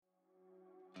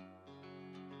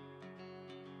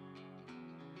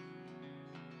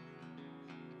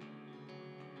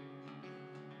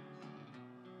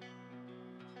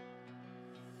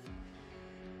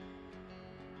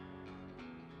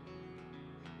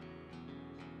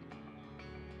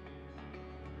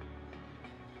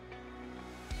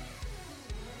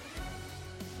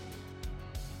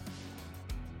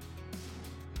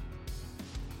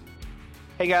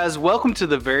Hey guys, welcome to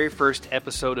the very first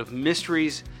episode of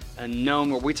Mysteries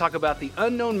Unknown, where we talk about the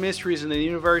unknown mysteries in the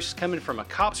universe coming from a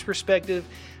cop's perspective.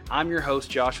 I'm your host,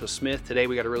 Joshua Smith. Today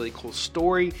we got a really cool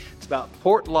story. It's about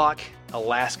Portlock,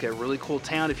 Alaska, a really cool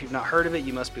town. If you've not heard of it,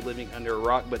 you must be living under a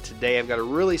rock. But today I've got a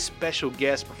really special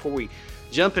guest. Before we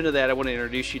jump into that, I want to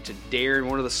introduce you to Darren,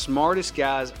 one of the smartest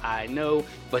guys I know,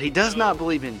 but he does not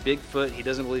believe in Bigfoot. He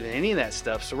doesn't believe in any of that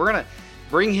stuff. So we're going to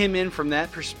bring him in from that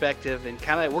perspective, and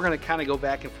we're going to go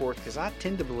back and forth because I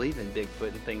tend to believe in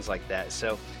Bigfoot and things like that.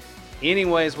 So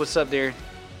anyways, what's up, Darren?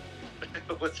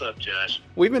 What's up, Josh?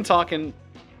 We've been talking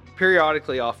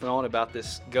periodically off and on about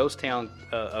this ghost town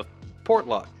of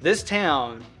Portlock. This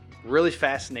town really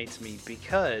fascinates me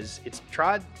because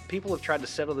people have tried to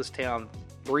settle this town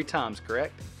 3 times,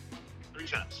 correct? 3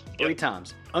 times. Yep. 3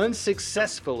 times.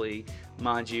 Unsuccessfully,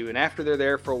 mind you, and after they're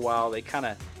there for a while, they kind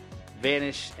of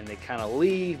vanish and they kind of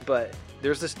leave. But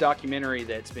there's this documentary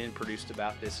that's been produced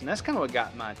about this, and that's kind of what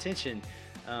got my attention.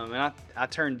 And I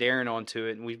turned Darren onto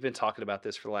it, and we've been talking about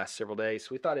this for the last several days. So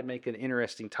we thought it'd make an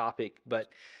interesting topic. But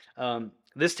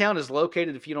this town is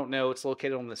located, if you don't know, it's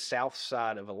located on the south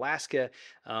side of Alaska,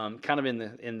 kind of in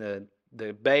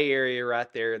the Bay Area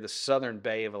right there, the southern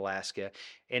Bay of Alaska.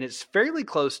 And it's fairly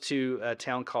close to a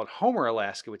town called Homer,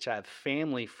 Alaska, which I have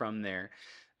family from there.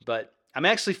 But I'm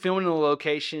actually filming in a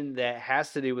location that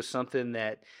has to do with something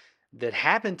that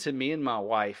happened to me and my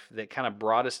wife that kind of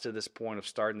brought us to this point of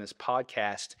starting this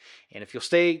podcast. And if you'll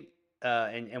stay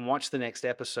and watch the next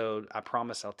episode, I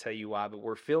promise I'll tell you why. But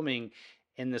we're filming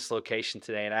in this location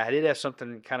today, and I did have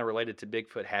something kind of related to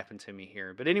Bigfoot happen to me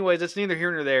here. But anyways, it's neither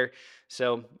here nor there.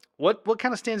 So what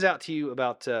kind of stands out to you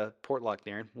about Portlock,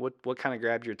 Darren? What kind of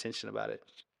grabbed your attention about it?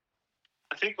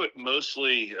 I think what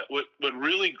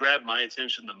really grabbed my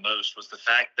attention the most was the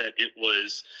fact that it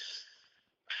was,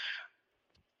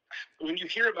 when you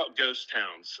hear about ghost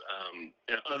towns,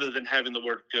 other than having the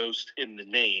word ghost in the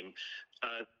name,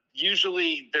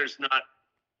 usually there's not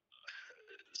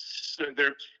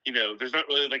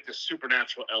really like the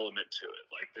supernatural element to it.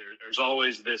 Like there's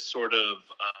always this sort of,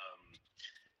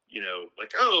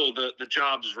 like, oh, the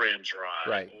jobs ran dry,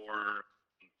 right? Or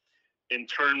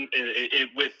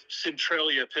with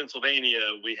Centralia, Pennsylvania,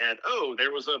 we had,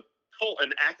 there was a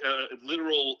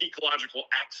literal ecological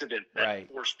accident that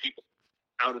forced people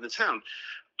out of the town.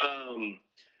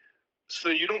 So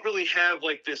you don't really have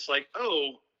like this, like,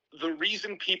 the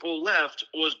reason people left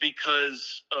was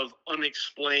because of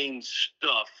unexplained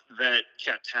stuff that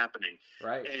kept happening.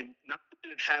 Right. And not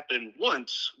that it happened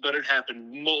once, but it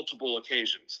happened multiple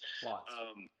occasions. Lots.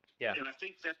 Yeah. And I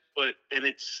think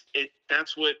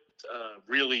that's what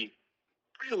really,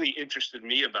 really interested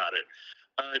me about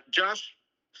it. Josh,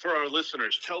 for our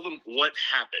listeners, tell them what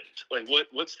happened. Like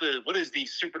what is the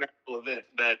supernatural event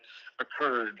that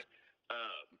occurred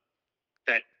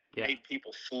that made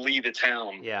people flee the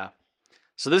town? Yeah.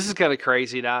 So this is kind of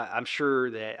crazy, and I'm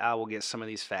sure that I will get some of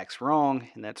these facts wrong,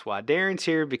 and that's why Darren's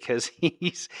here, because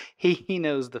he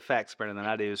knows the facts better than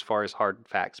I do as far as hard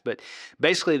facts. But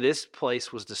basically, this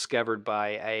place was discovered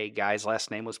by a guy's last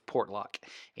name was Portlock,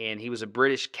 and he was a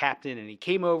British captain, and he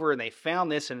came over, and they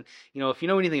found this. And if you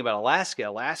know anything about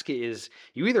Alaska is,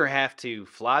 you either have to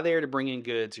fly there to bring in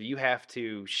goods, or you have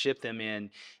to ship them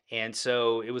in. And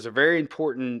so it was a very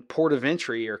important port of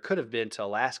entry, or could have been, to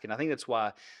Alaska. And I think that's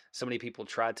why so many people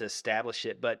tried to establish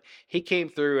it. But he came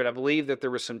through, and I believe that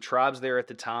there were some tribes there at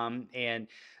the time. And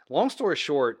long story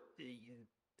short,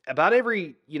 about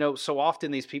every, so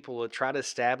often these people will try to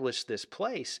establish this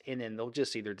place, and then they'll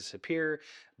just either disappear,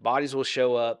 bodies will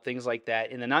show up, things like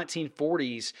that. In the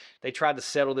 1940s, they tried to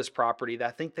settle this property.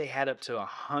 I think they had up to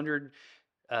 100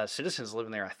 citizens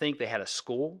living there. I think they had a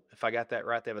school, if I got that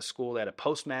right. They have a school. They had a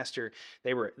postmaster.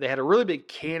 They had a really big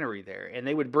cannery there, and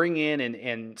they would bring in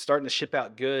and starting to ship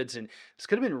out goods. And this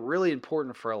could have been really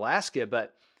important for Alaska,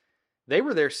 but they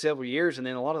were there several years, and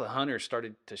then a lot of the hunters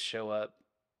started to show up,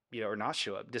 or not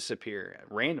show up, disappear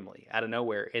randomly out of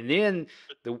nowhere. And then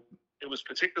it was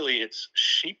particularly it's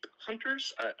sheep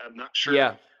hunters. I'm not sure.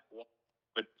 Yeah.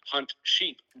 Would hunt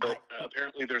sheep, but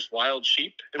apparently there's wild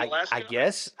sheep in Alaska. I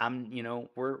guess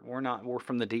we're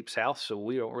from the deep south, so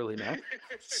we don't really know.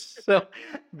 So,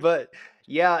 but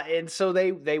yeah, and so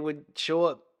they would show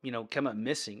up, come up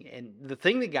missing. And the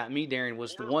thing that got me, Darren,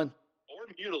 was or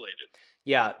mutilated.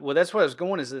 Yeah, well, that's what I was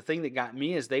going. Is the thing that got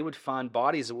me is they would find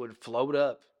bodies that would float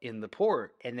up in the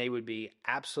port, and they would be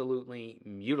absolutely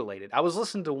mutilated. I was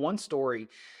listening to one story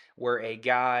where a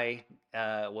guy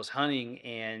was hunting,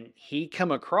 and he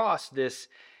come across this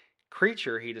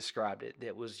creature, he described it,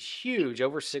 that was huge,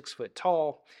 over 6 foot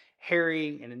tall,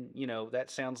 hairy, and that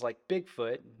sounds like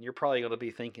Bigfoot. You're probably going to be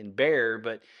thinking bear,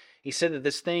 but he said that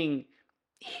this thing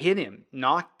hit him,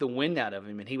 knocked the wind out of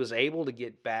him, and he was able to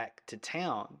get back to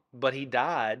town. But he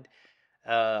died,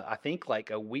 I think, like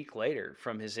a week later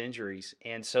from his injuries.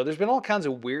 And so there's been all kinds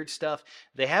of weird stuff.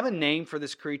 They have a name for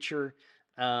this creature.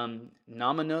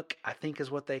 Namanuk, I think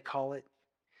is what they call it.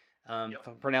 Yep. If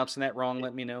I'm pronouncing that wrong,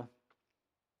 let me know.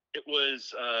 It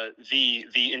was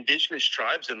the indigenous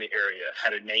tribes in the area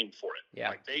had a name for it. Yeah.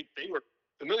 Like they were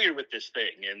familiar with this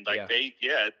thing, and like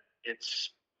Yeah.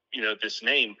 it's this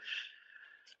name,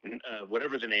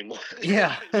 whatever the name was.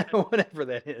 Yeah, whatever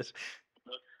that is.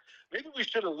 Maybe we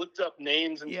should have looked up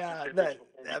names and Yeah, specifics that before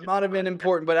we that did might have the been podcast.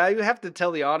 important, but I have to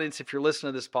tell the audience, if you're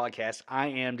listening to this podcast, I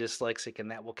am dyslexic, and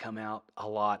that will come out a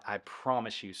lot. I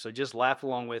promise you. So just laugh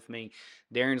along with me.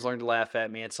 Darren's learned to laugh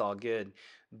at me. It's all good.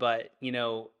 But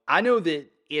I know that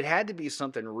it had to be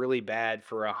something really bad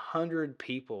for 100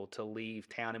 people to leave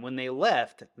town, and when they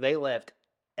left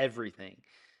everything.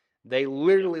 They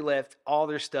literally left all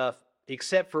their stuff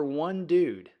except for one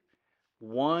dude,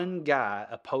 one guy,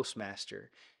 a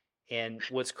postmaster. And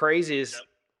what's crazy is,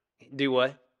 do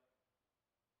what?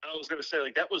 I was going to say,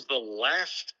 like, that was the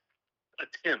last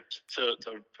attempt to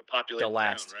populate The town,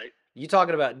 last. right? You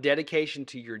talking about dedication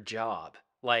to your job?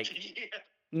 Like, Yeah.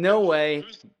 no way,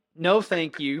 no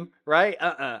thank you, right?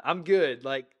 I'm good.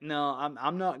 Like, no,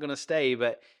 I'm not gonna stay.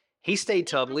 But he stayed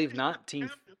till I believe 19.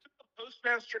 Who's the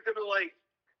postmaster going to like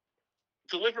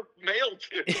deliver mail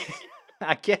to?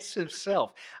 I guess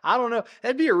himself. I don't know.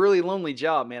 That'd be a really lonely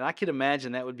job, man. I could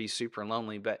imagine that would be super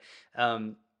lonely. But I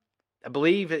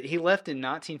believe he left in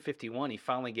 1951. He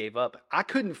finally gave up. I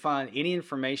couldn't find any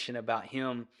information about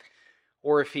him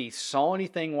or if he saw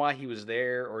anything while he was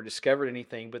there or discovered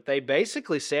anything. But they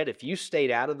basically said if you stayed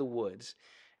out of the woods,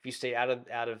 if you stayed out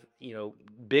of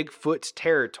Bigfoot's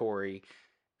territory,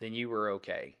 then you were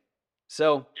okay.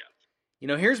 So,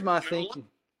 here's my thinking.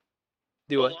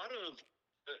 Do it. A lot of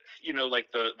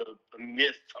like the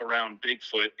myth around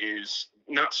Bigfoot is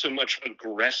not so much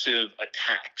aggressive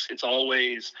attacks. It's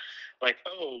always like,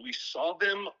 oh, we saw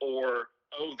them, or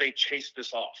oh, they chased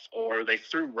us off, or they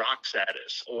threw rocks at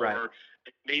us, or Right.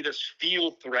 it made us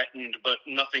feel threatened, but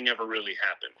nothing ever really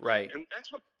happened. Right. And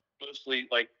that's what mostly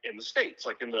like in the States,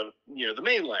 like in the the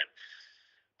mainland.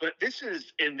 But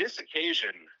in this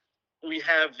occasion, we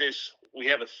have a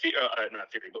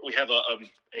not theory, but we have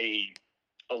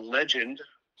a legend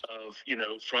of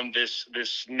from this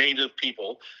native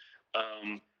people,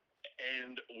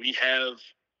 and we have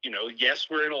yes,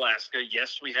 we're in Alaska,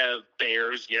 yes, we have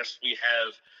bears, yes, we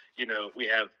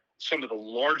have some of the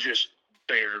largest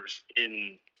bears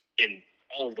in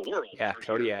all of the world. Yeah,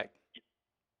 Kodiak.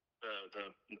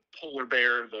 The polar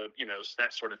bear,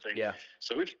 that sort of thing. Yeah.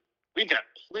 So we've got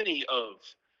plenty of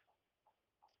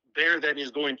bear that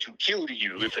is going to kill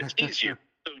you if it sees you.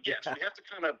 So yes, we have to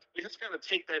kind of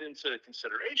take that into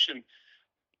consideration.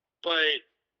 But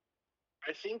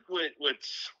I think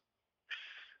what's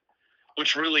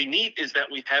really neat is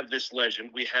that we have this legend.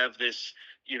 We have this,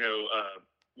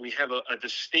 we have a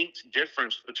distinct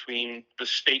difference between the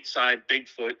stateside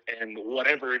Bigfoot and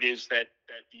whatever it is that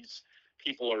these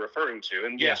people are referring to.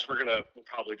 And yes, we'll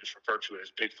probably just refer to it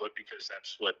as Bigfoot because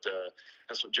that's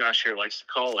what Josh here likes to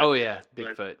call it. Oh yeah,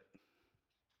 Bigfoot.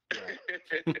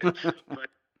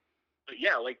 But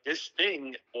yeah, like this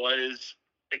thing was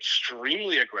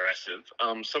extremely aggressive.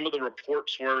 Some of the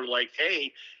reports were like,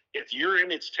 hey, if you're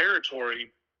in its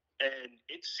territory and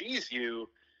it sees you,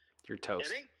 you're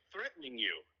toast. It ain't threatening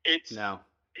you. It's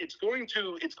going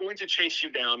to chase you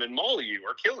down and maul you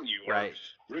or kill you or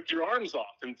rip your arms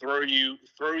off and throw you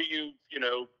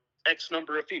X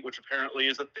number of feet, which apparently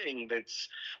is a thing that's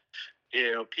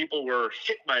people were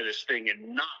hit by this thing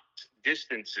and knocked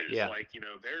distances,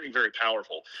 very, very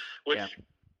powerful, which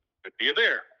could be a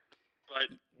bear. But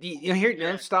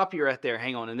I'll stop you right there.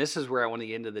 Hang on. And this is where I want to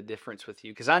get into the difference with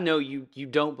you, because I know you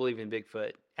don't believe in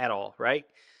Bigfoot at all, right?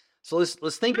 So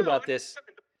let's think about this.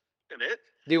 In it.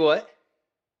 Do what?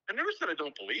 I never said I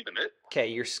don't believe in it. Okay,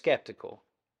 you're skeptical.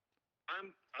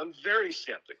 I'm very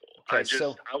skeptical. Okay,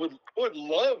 I would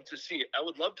love to see it. I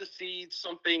would love to see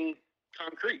something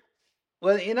concrete.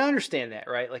 Well, and I understand that,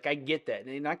 right? Like I get that,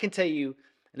 and I can tell you,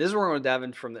 and this is where I'm going to dive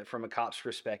in from a cop's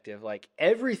perspective. Like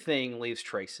everything leaves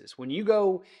traces. When you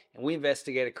go and we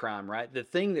investigate a crime, right? The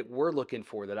thing that we're looking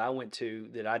for, that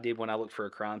I did when I looked for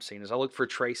a crime scene, is I look for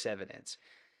trace evidence,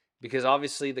 because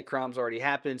obviously the crime's already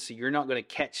happened, so you're not going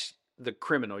to catch the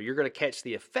criminal. You're going to catch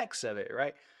the effects of it,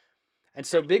 right? And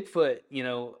so Bigfoot,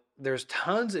 there's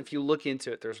tons. If you look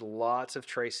into it, there's lots of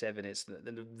trace evidence.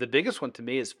 The biggest one to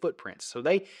me is footprints. So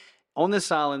on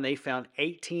this island, they found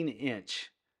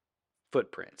 18-inch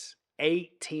footprints.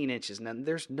 18 inches. Now,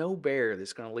 there's no bear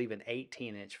that's going to leave an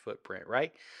 18-inch footprint,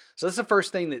 right? So that's the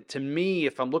first thing that, to me,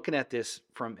 if I'm looking at this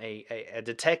from a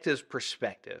detective's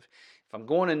perspective, if I'm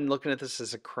going and looking at this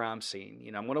as a crime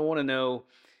scene, I'm going to want to know,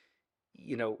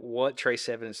 what trace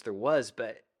evidence there was,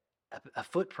 but a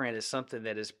footprint is something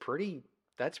that is pretty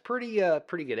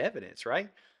good evidence, right?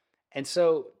 And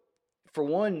so, for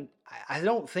one, I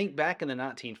don't think back in the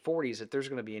 1940s that there's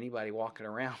going to be anybody walking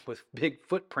around with big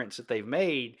footprints that they've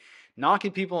made,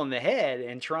 knocking people in the head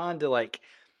and trying to, like,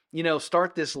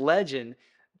 start this legend.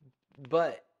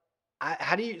 But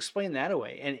how do you explain that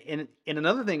away? And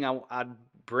another thing I'd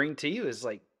bring to you is,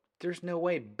 like, there's no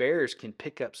way bears can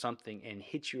pick up something and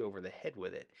hit you over the head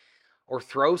with it or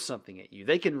throw something at you.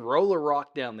 They can roll a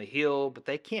rock down the hill, but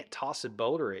they can't toss a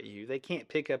boulder at you. They can't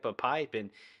pick up a pipe and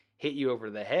hit you over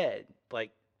the head.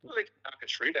 Like, well, they can knock a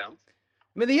tree down.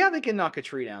 I mean, yeah, they can knock a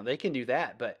tree down. They can do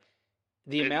that, but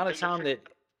the amount of time that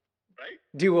right?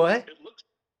 Do what? It looks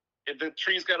if the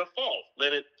tree's got to fall,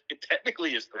 then it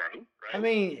technically is thrown, right? I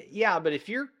mean, yeah, but if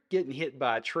you're getting hit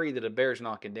by a tree that a bear's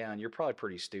knocking down, you're probably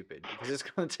pretty stupid because it's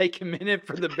going to take a minute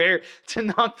for the bear to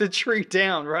knock the tree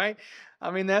down, right?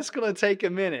 I mean, that's going to take a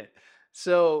minute.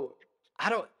 So I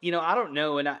don't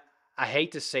know. And I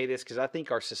hate to say this because I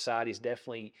think our society is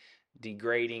definitely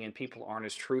degrading and people aren't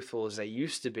as truthful as they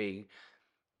used to be.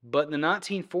 But in the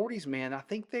 1940s, man, I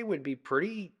think they would be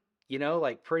pretty,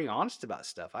 like pretty honest about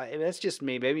stuff. That's just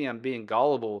me. Maybe I'm being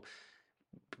gullible,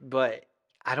 but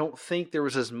I don't think there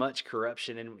was as much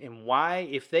corruption. And why,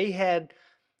 if they had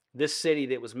this city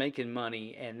that was making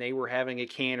money and they were having a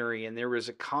cannery and there was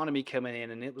economy coming in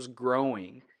and it was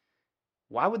growing,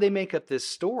 why would they make up this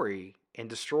story and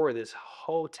destroy this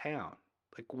whole town?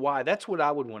 Like, why? That's what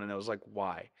I would want to know is, like,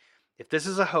 why? If this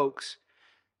is a hoax,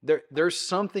 there's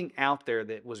something out there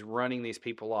that was running these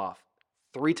people off.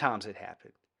 3 times it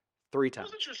happened. 3 It times.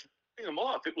 wasn't just running them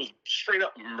off; it was straight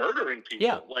up murdering people.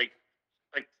 Yeah. Like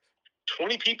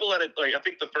 20 people at it. Like, I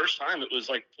think the first time it was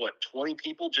like, what, 20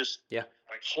 people, just Yeah.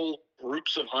 like whole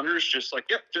groups of hunters, just like,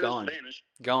 yep, just Gone. vanished.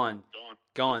 Gone.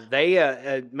 They,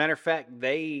 matter of fact,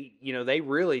 they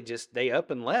really just, they up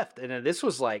and left. And this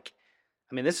was like,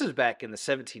 I mean, this is back in the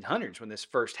 1700s when this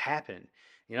first happened.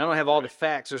 I don't have all the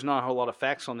facts. There's not a whole lot of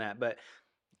facts on that, but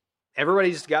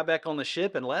everybody just got back on the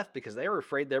ship and left because they were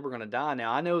afraid they were going to die.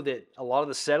 Now, I know that a lot of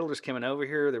the settlers coming over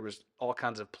here, there was all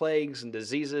kinds of plagues and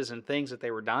diseases and things that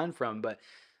they were dying from, but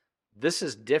this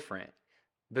is different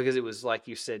because it was, like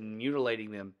you said,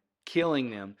 mutilating them, killing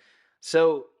them.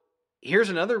 So here's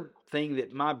another thing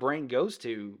that my brain goes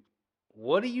to.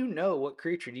 What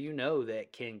creature do you know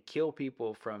that can kill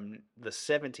people from the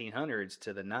 1700s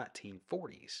to the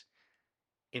 1940s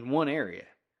in one area?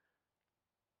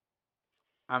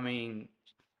 I mean,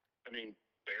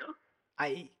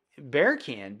 bear? Bear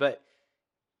can, but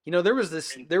there was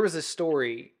this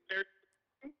story. Bear,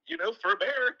 for a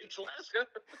bear, it's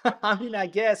Alaska. I mean, I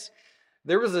guess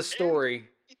there was a story.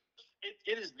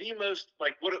 It is the most,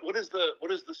 like, what is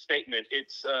the statement?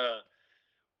 It's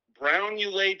brown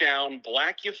you lay down,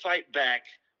 black you fight back,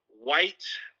 white,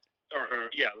 or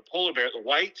the polar bear, the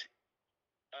white.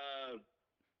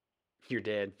 You're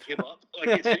dead. Give up.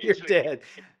 Like, you're dead.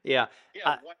 Yeah.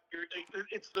 Yeah.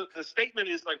 It's the statement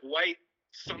is like white.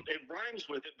 It rhymes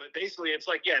with it, but basically it's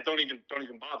like, yeah, don't even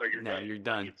bother. You're done. You're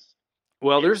done.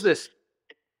 Like, there's this.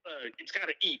 It's got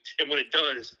to eat, and when it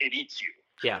does, it eats you.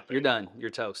 Yeah, you're done. You're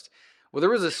toast. Well, there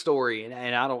was a story,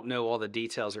 and I don't know all the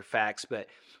details or facts, but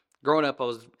growing up, I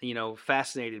was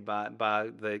fascinated by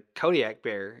the Kodiak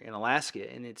bear in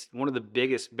Alaska, and it's one of the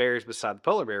biggest bears beside the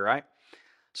polar bear, right?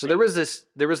 So there was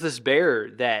this bear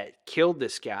that killed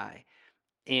this guy,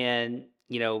 and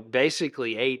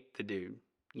basically ate the dude,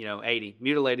 ate him,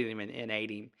 mutilated him, and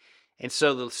ate him. And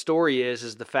so the story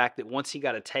is the fact that once he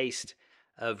got a taste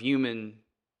of human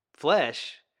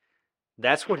flesh,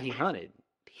 that's what he hunted.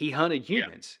 He hunted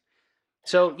humans. Yeah.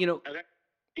 So have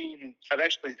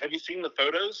you seen the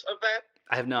photos of that?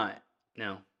 I have not.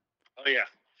 No. Oh yeah.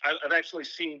 I've actually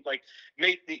seen, like,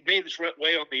 made this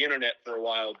way on the internet for a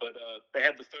while, but they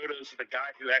had the photos of the guy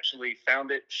who actually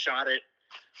found it, shot it.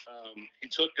 He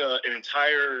took an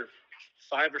entire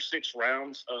 5 or 6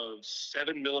 rounds of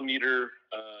 7mm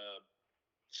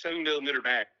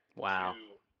mag. Wow.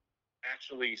 To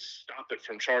actually stop it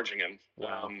from charging him.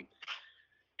 Wow.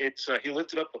 He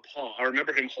lifted up the paw. I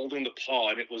remember him holding the paw,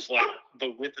 and it was like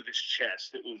the width of his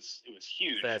chest. It was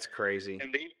huge. That's crazy.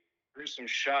 And they gruesome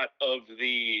shot of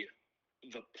the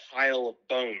pile of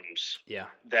bones. Yeah.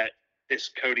 That this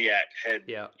Kodiak had.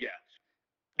 Yeah. Yeah.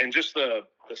 And just the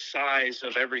size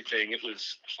of everything, it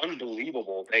was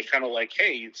unbelievable. They kind of like,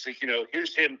 hey, it's like,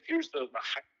 here's him. Here's the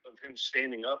height of him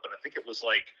standing up, and I think it was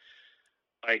like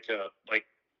like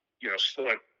still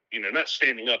like not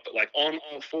standing up, but like on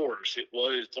all fours. It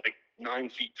was like 9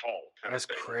 feet tall, kind of That's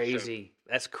thing. So crazy.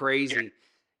 That's yeah, crazy.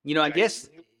 I guess,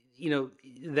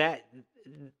 that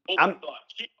hold I'm that thought.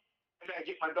 I gotta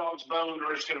get my dog's bone,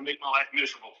 or it's gonna make my life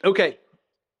miserable. okay.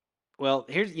 Well,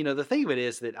 here's, the thing of it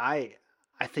is that I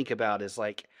think about is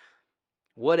like,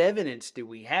 what evidence do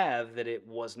we have that it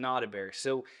was not a bear?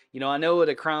 So, I know at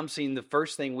a crime scene, the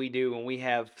first thing we do when we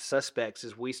have suspects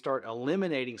is we start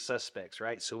eliminating suspects,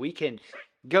 right? So we can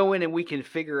go in and we can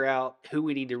figure out who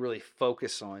we need to really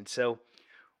focus on. So,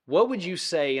 what would you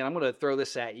say, and I'm going to throw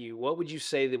this at you, what would you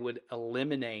say that would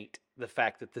eliminate the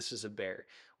fact that this is a bear?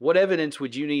 What evidence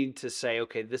would you need to say,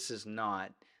 okay, this is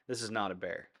not a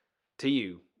bear to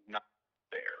you? Not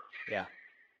there. Yeah.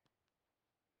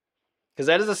 Because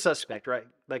that is a suspect, right?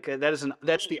 Like that's Tool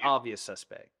the use. obvious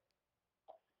suspect.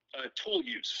 Tool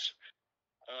use.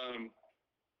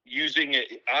 Using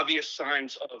obvious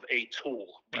signs of a tool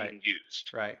Right. being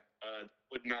used. Right.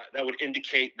 That would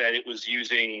indicate that it was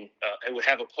using it would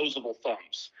have opposable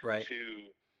thumbs Right. to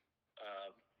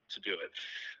do it.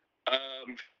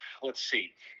 Let's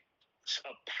see,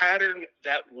 a pattern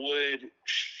that would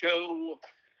show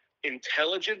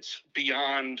intelligence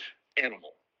beyond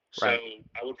animal. So Right.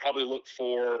 I would probably look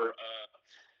for.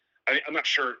 I'm not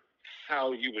sure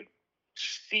how you would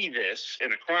see this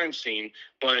in a crime scene,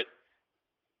 but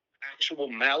actual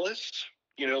malice,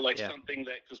 like Yeah. something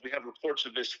that, because we have reports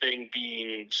of this thing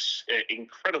being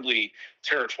incredibly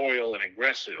territorial and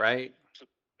aggressive, Right.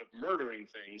 murdering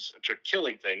things, to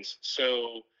killing things.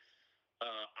 So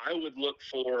I would look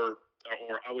for,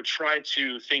 or I would try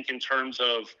to think in terms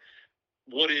of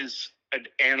what is an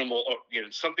animal,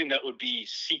 or something that would be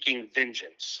seeking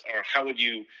vengeance, or how could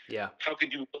you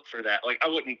look for that? Like I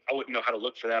wouldn't know how to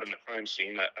look for that in a crime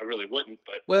scene. I really wouldn't.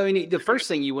 But Well, I mean, the first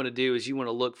thing you want to do is you want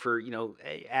to look for,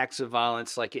 acts of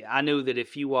violence. Like I know that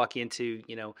if you walk into,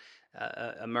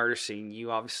 a murder scene,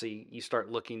 you start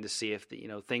looking to see if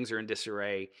things are in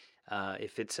disarray.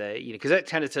 If it's because that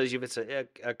kind of tells you if it's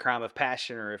a crime of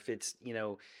passion or if it's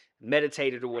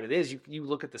meditated or what it is. You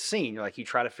look at the scene. You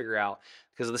try to figure out,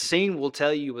 because the scene will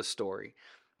tell you a story.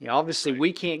 Obviously Right.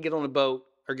 we can't get on a boat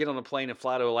or get on a plane and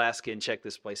fly to Alaska and check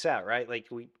this place out, right? Like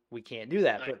we can't do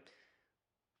that, Right. but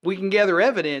we can gather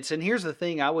evidence. And here's the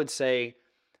thing I would say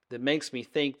that makes me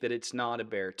think that it's not a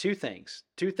bear. Two things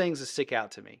that stick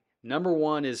out to me. Number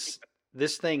one is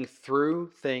this thing threw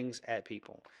things at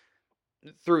people,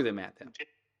 threw them at them. Are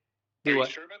Do you what?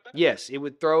 sure about that? Yes, it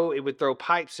would throw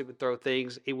pipes, it would throw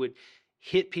things, it would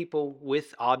hit people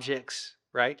with objects,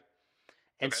 right?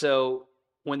 And Okay. so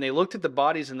when they looked at the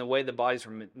bodies and the way the bodies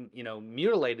were,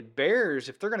 mutilated, bears,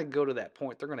 if they're going to go to that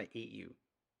point, they're going to eat you.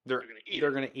 They're going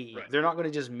to eat you. Right. They're not going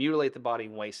to just mutilate the body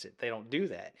and waste it. They don't do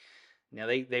that. Now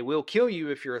they will kill you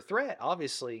if you're a threat,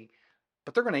 obviously,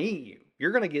 but they're going to eat you.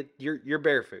 You're going to get your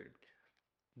bear food.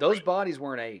 Those Right. bodies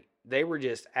weren't ate. They were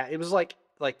just. It was like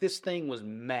this thing was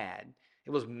mad.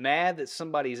 It was mad that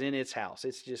somebody's in its house.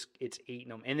 It's eating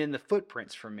them. And then the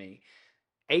footprints for me,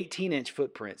 18-inch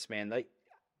footprints, man.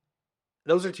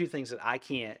 Those are two things that I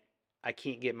can't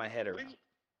get my head around.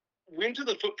 When do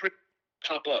the footprint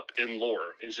pop up in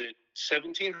lore? Is it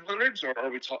 1700s, or are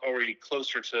we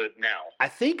closer to now? I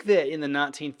think that in the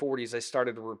 1940s they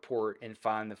started to report and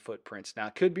find the footprints. Now I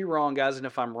could be wrong, guys, and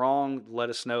if I'm wrong, let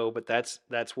us know. But that's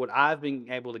what I've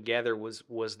been able to gather was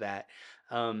that.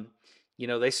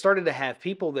 They started to have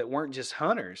people that weren't just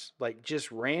hunters, like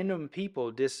just random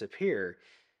people disappear,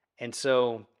 and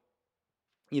so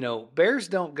bears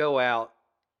don't go out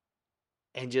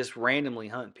and just randomly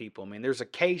hunt people. I mean, there's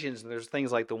occasions and there's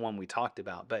things like the one we talked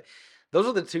about, but those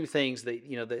are the two things that,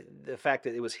 the fact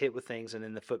that it was hit with things and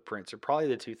then the footprints are probably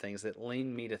the two things that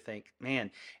lean me to think,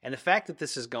 man, and the fact that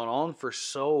this has gone on for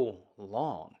so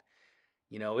long,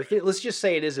 let's just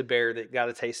say it is a bear that got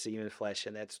a taste of human flesh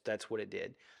and that's what it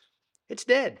did. It's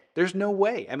dead. There's no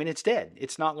way. I mean, it's dead.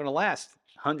 It's not going to last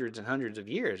hundreds and hundreds of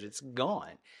years. It's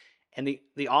gone. And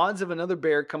the odds of another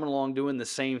bear coming along doing the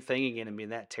same thing again and being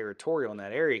that territorial in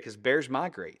that area, because bears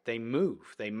migrate, they move,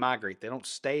 they migrate, they don't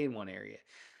stay in one area.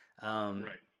 Right.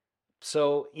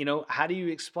 So how do you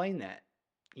explain that?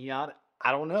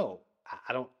 I don't know.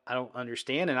 I don't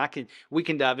understand, and we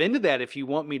can dive into that if you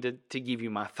want me to give you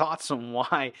my thoughts on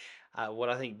why what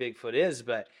I think Bigfoot is,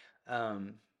 but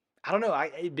I don't know.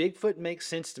 Bigfoot makes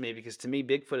sense to me because to me,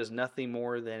 Bigfoot is nothing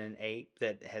more than an ape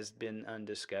that has been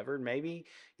undiscovered. Maybe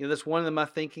that's one of my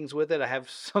thinkings with it. I have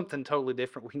something totally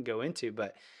different we can go into,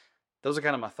 but those are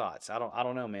kind of my thoughts. I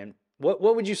don't know, man. What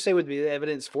would you say would be the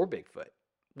evidence for Bigfoot?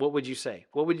 What would you say?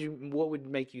 What would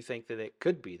make you think that it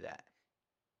could be that?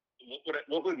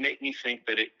 What would make me think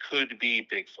that it could be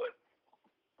Bigfoot?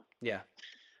 Yeah.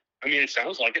 I mean, it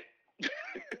sounds like it. It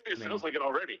I mean, sounds like it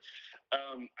already.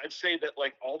 I'd say that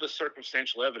like all the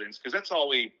circumstantial evidence, because that's all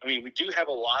we. I mean, we do have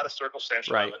a lot of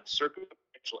right.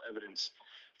 circumstantial evidence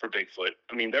for Bigfoot.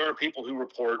 I mean, there are people who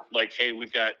report like, hey,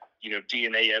 we've got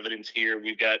DNA evidence here.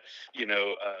 We've got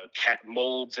cat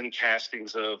molds and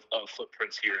castings of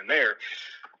footprints here and there.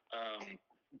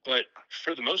 But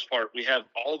for the most part, we have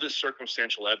all this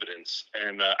circumstantial evidence,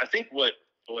 and I think what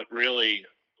really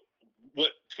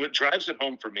what drives it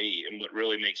home for me, and what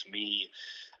really makes me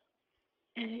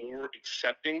more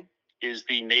accepting, is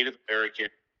the Native American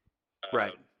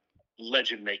Right.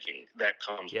 legend making that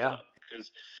comes Yeah. up,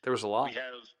 because There was a lot.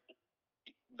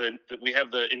 we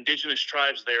have the indigenous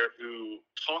tribes there who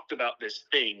talked about this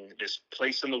thing, this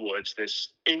place in the woods,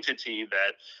 this entity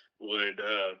that would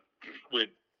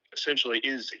essentially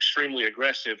is extremely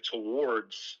aggressive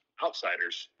towards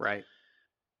outsiders. Right.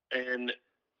 And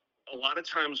a lot of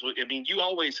times, I mean, you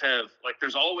always have, like,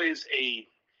 there's always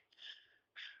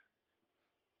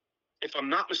if I'm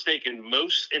not mistaken,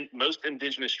 most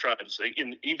indigenous tribes,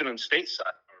 even on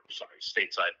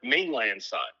mainland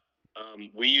side,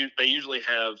 they usually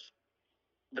have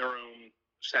their own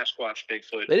Sasquatch,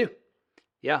 Bigfoot They do.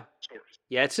 Yeah. stories.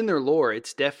 Yeah, it's in their lore.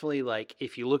 It's definitely like,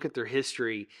 if you look at their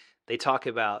history, they talk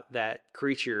about that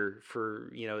creature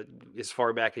for, as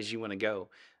far back as you want to go.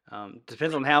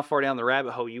 Depends on how far down the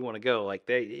rabbit hole you want to go. Like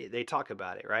they talk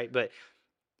about it, right? But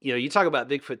you talk about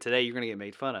Bigfoot today, you're going to get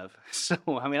made fun of. So,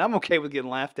 I mean, I'm okay with getting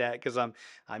laughed at because I'm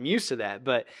used to that.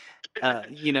 But,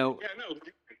 Yeah, no.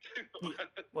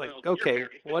 like, Well, okay,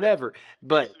 whatever.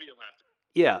 But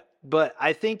yeah, but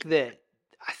I think that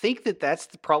that's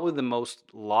probably the most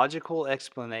logical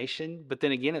explanation. But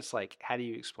then again, it's like, how do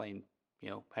you explain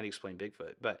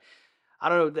Bigfoot? But I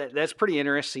don't know. That's pretty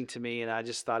interesting to me, and I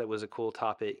just thought it was a cool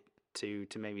topic to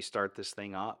maybe start this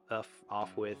thing off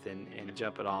with and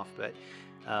jump it off. But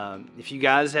if you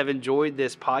guys have enjoyed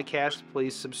this podcast,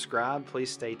 please subscribe. Please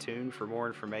stay tuned for more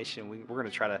information. We're going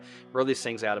to try to roll these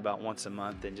things out about once a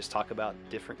month and just talk about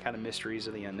different kind of mysteries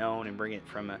of the unknown and bring it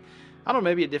from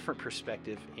maybe a different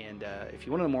perspective. And if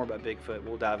you want to know more about Bigfoot,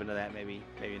 we'll dive into that maybe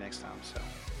next time. So,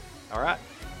 all right.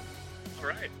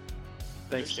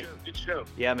 Thanks. Good show.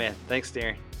 Yeah, man. Thanks,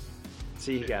 Darren.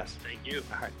 See you guys. Thank you.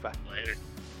 All right. Bye. Later.